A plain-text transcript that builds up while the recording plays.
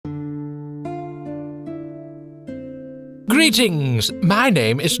Greetings! My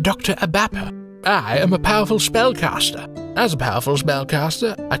name is Dr. Abapa. I am a powerful spellcaster. As a powerful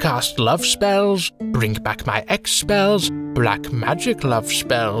spellcaster, I cast love spells, bring back my ex spells, black magic love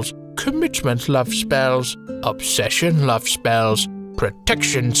spells, commitment love spells, obsession love spells,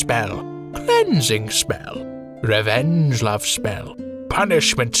 protection spell, cleansing spell, revenge love spell,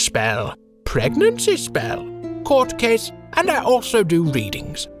 punishment spell, pregnancy spell, court case, and I also do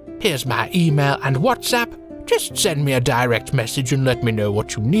readings. Here's my email and WhatsApp. Just send me a direct message and let me know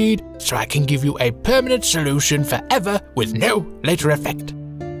what you need so I can give you a permanent solution forever with no later effect.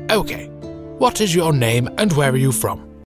 Okay, what is your name and where are you from?